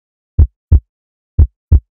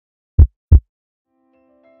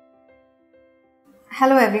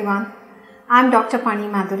Hello everyone, I am Dr. Phani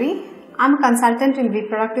Madhuri. I am a consultant in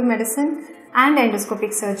reproductive medicine and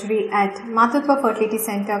endoscopic surgery at Matutva Fertility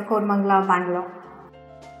Center, Koramangala, Bangalore.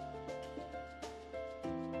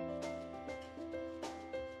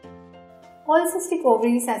 Polycystic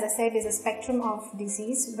ovaries, as I said, is a spectrum of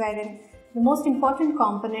disease wherein the most important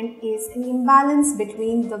component is an imbalance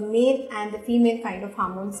between the male and the female kind of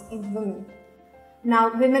hormones in women.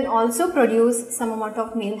 Now, women also produce some amount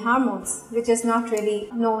of male hormones, which is not really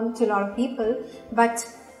known to a lot of people, but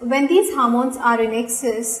when these hormones are in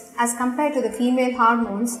excess as compared to the female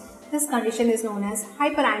hormones, this condition is known as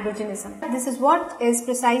hyperandrogenism. This is what is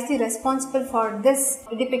precisely responsible for this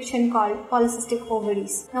depiction called polycystic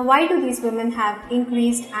ovaries. Now, why do these women have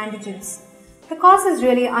increased androgens? The cause is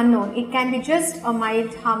really unknown. It can be just a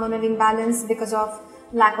mild hormonal imbalance because of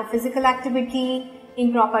lack of physical activity,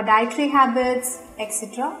 improper dietary habits,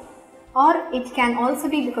 etc. Or it can also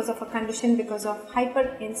be because of a condition because of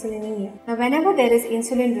hyperinsulinemia. Now, whenever there is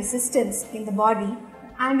insulin resistance in the body,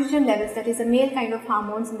 androgen levels, that is the male kind of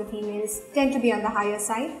hormones in the females, tend to be on the higher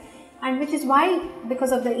side, and which is why,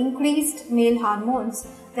 because of the increased male hormones,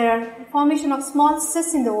 there are formation of small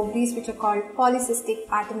cysts in the ovaries which are called polycystic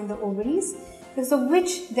pattern in the ovaries, because of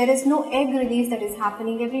which there is no egg release that is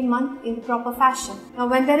happening every month in the proper fashion. Now,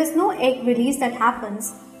 when there is no egg release that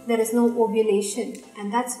happens, there is no ovulation,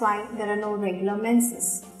 and that's why there are no regular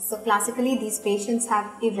menses. So classically, these patients have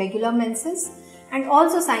irregular menses and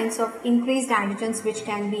also signs of increased androgens, which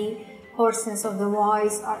can be hoarseness of the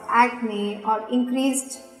voice or acne or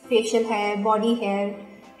increased facial hair, body hair,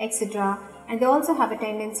 etc. And they also have a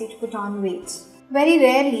tendency to put on weight. Very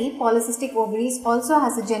rarely, polycystic ovaries also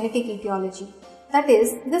has a genetic etiology. That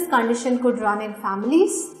is, this condition could run in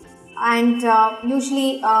families, and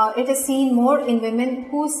usually it is seen more in women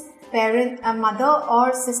whose parent, a mother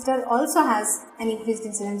or sister also has an increased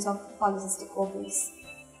incidence of polycystic ovaries.